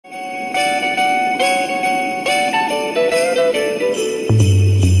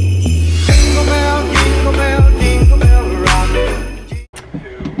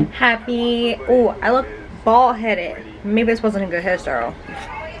Happy, oh, I look bald headed. Maybe this wasn't a good hairstyle.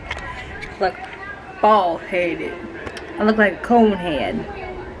 Look, bald headed. I look like a cone head.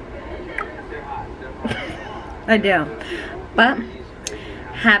 I do. But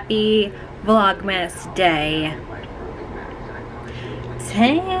happy Vlogmas day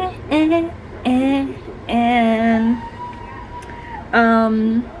 10.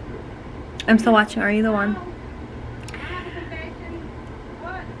 I'm still watching Are You the One?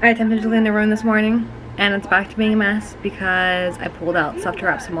 I attempted to clean the room this morning and it's back to being a mess because I pulled out stuff to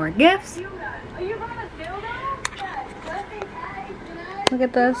wrap some more gifts. Look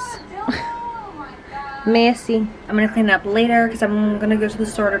at this. Messy. I'm gonna clean it up later because I'm gonna go to the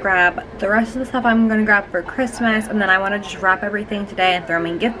store to grab the rest of the stuff I'm gonna grab for Christmas, and then I want to just wrap everything today and throw them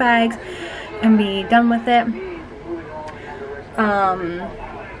in gift bags and be done with it.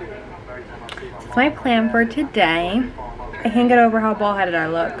 That's my plan for today. I can't get over how bald-headed I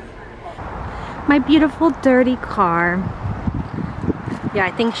look. My beautiful dirty car. Yeah,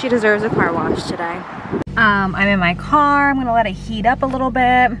 I think she deserves a car wash today. I'm in my car. I'm gonna let it heat up a little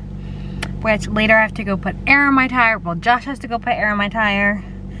bit, which later I have to go put air in my tire. Well, Josh has to go put air in my tire.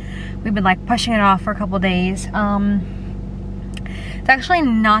 We've been like pushing it off for a couple days. It's actually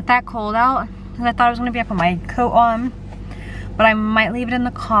not that cold out because I thought I was gonna be up with my coat on, but I might leave it in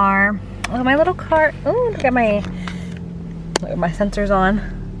the car. Look at my little car. Oh, look at my sensors on.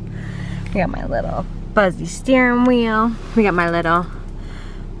 We got my little fuzzy steering wheel. We got my little,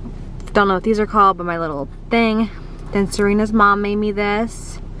 don't know what these are called, but my little thing. Then Serena's mom made me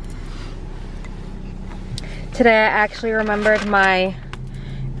this. Today I actually remembered my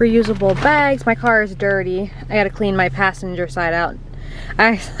reusable bags. My car is dirty. I gotta clean my passenger side out.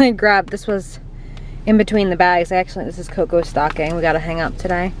 I actually grabbed, this was in between the bags. This is Coco's stocking. We gotta hang up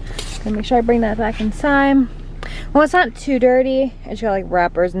today. Gonna make sure I bring that back inside. Well, it's not too dirty. It's got like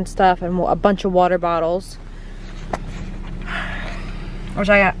wrappers and stuff and a bunch of water bottles. Which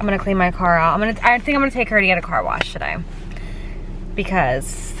I'm gonna clean my car out. I think I'm gonna take her to get a car wash today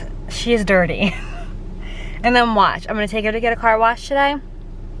because she is dirty. And then watch, I'm gonna take her to get a car wash today,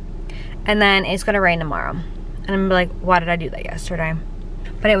 and then it's gonna rain tomorrow. And I'm gonna be like, why did I do that yesterday?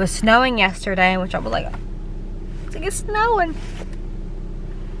 But it was snowing yesterday, which I was like, it's snowing.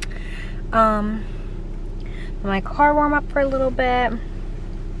 My car warm up for a little bit.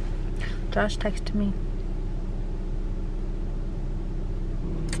 Josh texted me.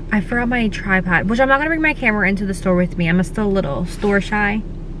 I forgot my tripod, which I'm not gonna bring my camera into the store with me. I'm still a little store shy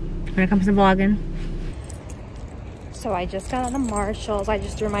when it comes to vlogging. So I just got out of Marshall's. I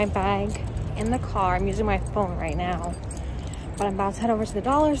just threw my bag in the car. I'm using my phone right now. But I'm about to head over to the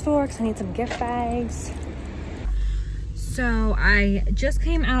dollar store because I need some gift bags. So I just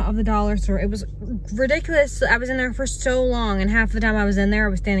came out of the dollar store. It was ridiculous. I was in there for so long, and half the time I was in there, I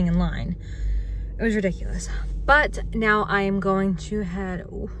was standing in line. It was ridiculous. But now I am going to head,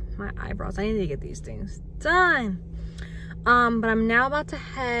 oh, my eyebrows. I need to get these things done. But I'm now about to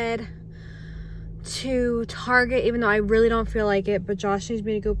head to Target, even though I really don't feel like it, but Josh needs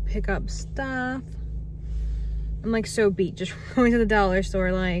me to go pick up stuff. I'm like so beat just going to the dollar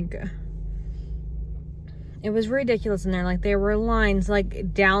store. Like, it was ridiculous in there. Like, there were lines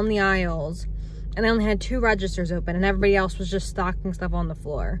like down the aisles, and they only had 2 registers open, and everybody else was just stocking stuff on the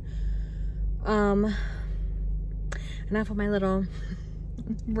floor. Enough of my little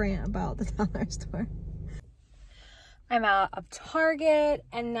rant about the dollar store. I'm out of Target,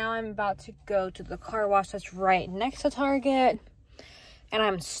 and now I'm about to go to the car wash that's right next to Target, and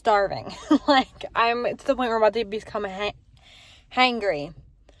I'm starving. Like, I'm to the point where I'm about to become hangry.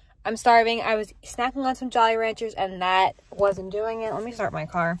 I'm starving. I was snacking on some Jolly Ranchers, and that wasn't doing it. Let me start my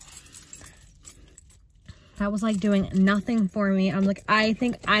car. That was like doing nothing for me. I'm like, I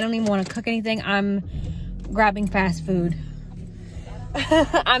think I don't even want to cook anything. I'm grabbing fast food.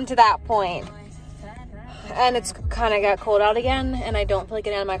 I'm to that point. And it's kind of got cold out again, and I don't feel like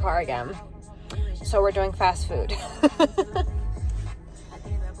getting out of my car again. So we're doing fast food.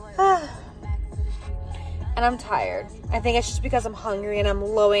 And I'm tired. I think it's just because I'm hungry and I'm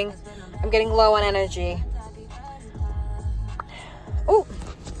getting low on energy. Oh,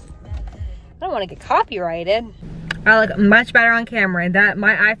 I don't want to get copyrighted. I look much better on camera. That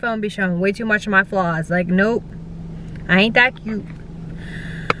my iPhone be showing way too much of my flaws. Like, nope, I ain't that cute.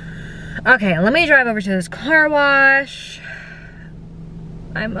 Okay, let me drive over to this car wash.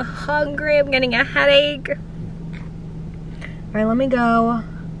 I'm hungry. I'm getting a headache. All right, let me go.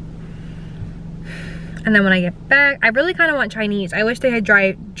 And then when I get back, I really kind of want Chinese. I wish they had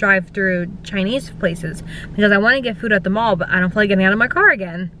drive-through Chinese places because I want to get food at the mall, but I don't feel like getting out of my car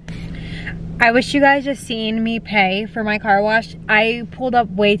again. I wish you guys just seen me pay for my car wash. I pulled up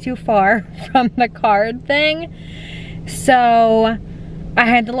way too far from the card thing. So I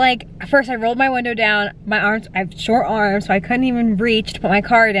had to like, first I rolled my window down. My arms, I have short arms, so I couldn't even reach to put my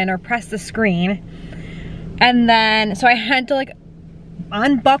card in or press the screen. And then, so I had to like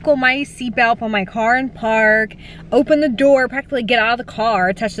unbuckle my seatbelt on my car and park, open the door, practically get out of the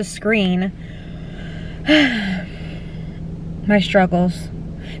car, touch the screen. My struggles.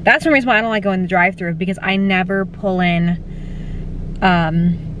 That's the reason why I don't like going to the drive-thru, because I never pull in,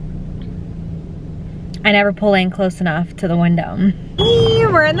 close enough to the window.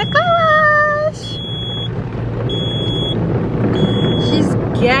 We're in the car wash. She's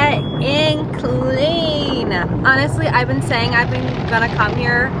getting clean. Honestly, I've been saying I've been gonna come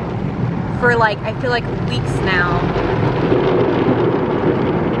here for like, I feel like weeks now.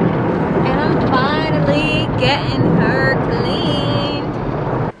 And I'm finally getting her cleaned.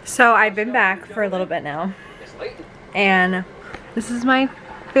 So I've been back for a little bit now. And this is my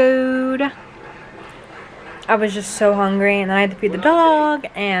food. I was just so hungry, and then I had to feed the dog,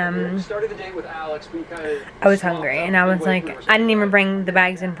 and I was hungry, and I was like, I didn't even bring the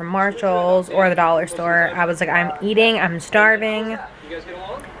bags in from Marshall's or the dollar store. I was like, I'm eating, I'm starving.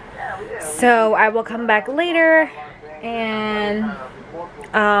 So I will come back later and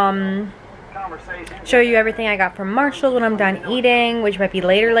show you everything I got from Marshall's when I'm done eating, which might be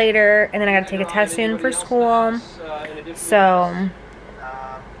later, and then I gotta take a test soon for school. So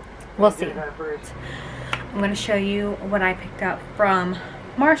we'll see. I'm going to show you what I picked up from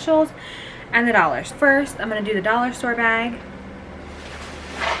Marshall's and the dollars. First, I'm going to do the dollar store bag.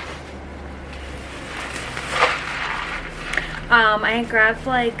 I grabbed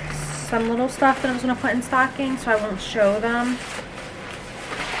like some little stuff that I was going to put in stocking, so I won't show them.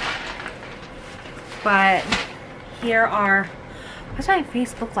 But here are, what's my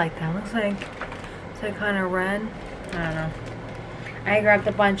face look like that? Looks like it's like kind of red. I don't know. I grabbed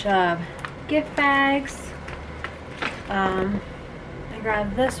a bunch of gift bags. I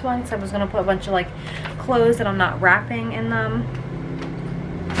grabbed this one because I was going to put a bunch of like clothes that I'm not wrapping in them.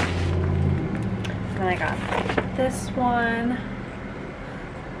 And then I got this one.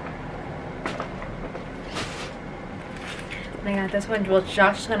 And I got this one. Well,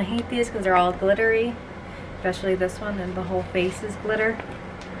 Josh is going to hate these because they're all glittery. Especially this one, and the whole face is glitter.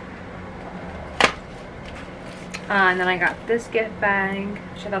 And then I got this gift bag,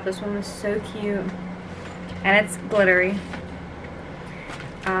 which I thought this one was so cute. And it's glittery.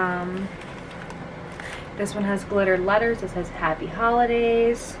 This one has glitter letters. It says Happy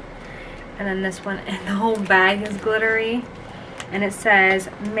Holidays. And then this one, and the whole bag is glittery. And it says,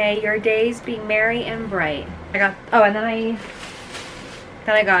 May your days be merry and bright. I got, oh, and then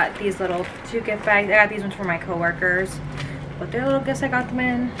I got these little 2 gift bags. I got these ones for my coworkers. But they're little gifts I got them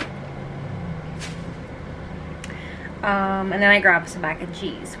in. And then I grabbed some mac and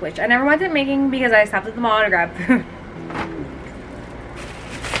cheese, which I never went to making because I stopped at the mall to grab food.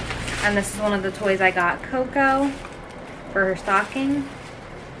 And this is one of the toys I got Coco for her stocking.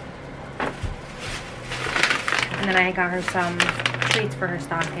 And then I got her some treats for her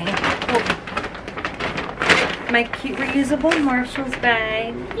stocking. Oh. My cute reusable Marshall's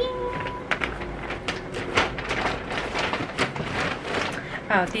bag.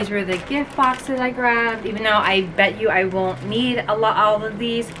 Oh, these were the gift boxes I grabbed, even though I bet you I won't need all of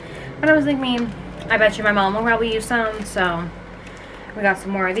these. But I was thinking, I bet you my mom will probably use some, so we got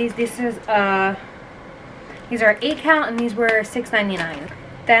some more of these. These are 8 count, and these were $6.99.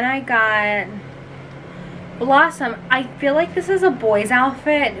 Then I got Blossom. I feel like this is a boy's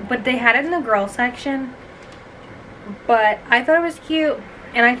outfit, but they had it in the girl section. But I thought it was cute,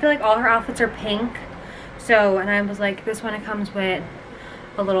 and I feel like all her outfits are pink. So, and I was like, this one, it comes with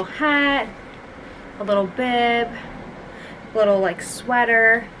a little hat, a little bib, a little like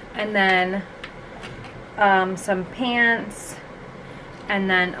sweater, and then some pants, and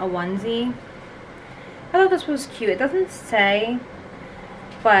then a onesie. I thought this was cute. It doesn't say,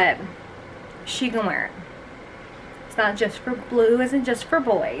 but she can wear it. It's not just for blue, isn't just for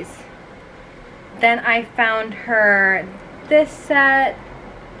boys. Then I found her this set.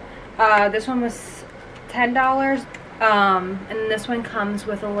 This one was $10. And this one comes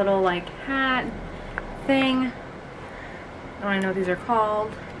with a little like hat thing. I don't know what these are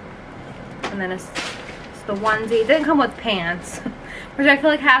called. And then it's the onesie. It didn't come with pants, which I feel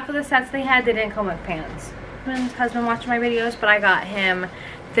like half of the sets they had, they didn't come with pants. My husband watched my videos, but I got him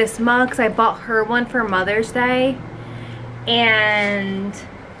this mug because I bought her one for Mother's Day. And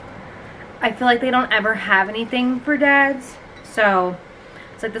I feel like they don't ever have anything for dads. So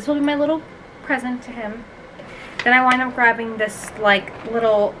it's like, this will be my little present to him. Then I wound up grabbing this like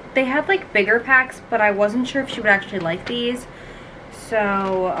little, they had like bigger packs, but I wasn't sure if she would actually like these.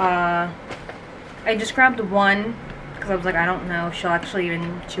 So I just grabbed one because I was like, I don't know if she'll actually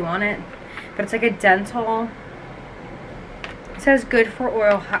even chew on it. But it's like a dental, it says good for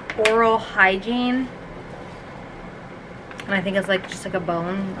oral hygiene. And I think it's like just like a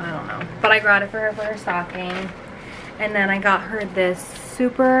bone, I don't know. But I got it for her stocking. And then I got her this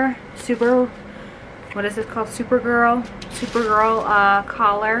super, what is it called? Supergirl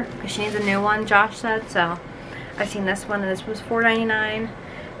collar, because she needs a new one, Josh said. So I've seen this one, and this was $4.99.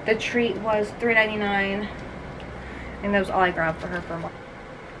 The treat was $3.99. And that was all I grabbed for her for a month.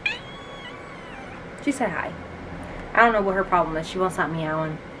 She said hi. I don't know what her problem is. She won't stop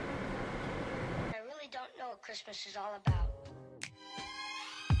meowing. I really don't know what Christmas is all about.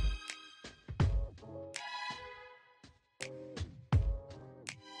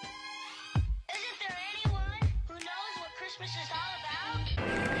 Isn't there anyone who knows what Christmas is all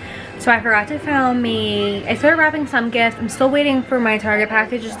about? So I forgot to film me. I started wrapping some gifts. I'm still waiting for my Target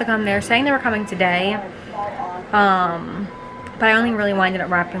packages to come. They're saying they were coming today. But I only really winded up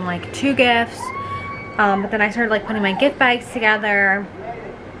wrapping like 2 gifts. But then I started like putting my gift bags together.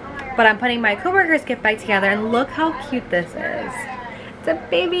 But I'm putting my coworker's gift bag together, and look how cute this is. It's a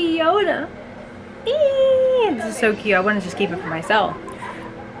baby Yoda. Eee! This is so cute. I want to just keep it for myself.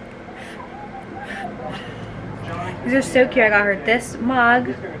 These are so cute. I got her this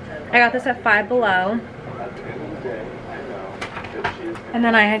mug. I got this at Five Below. And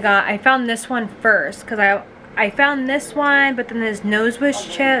then I found this one first because I found this one, but then this nose wish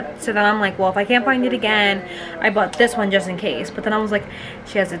chip. So then I'm like, well, if I can't find it again, I bought this one just in case. But then I was like,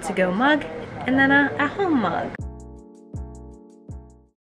 she has a to-go mug and then a home mug.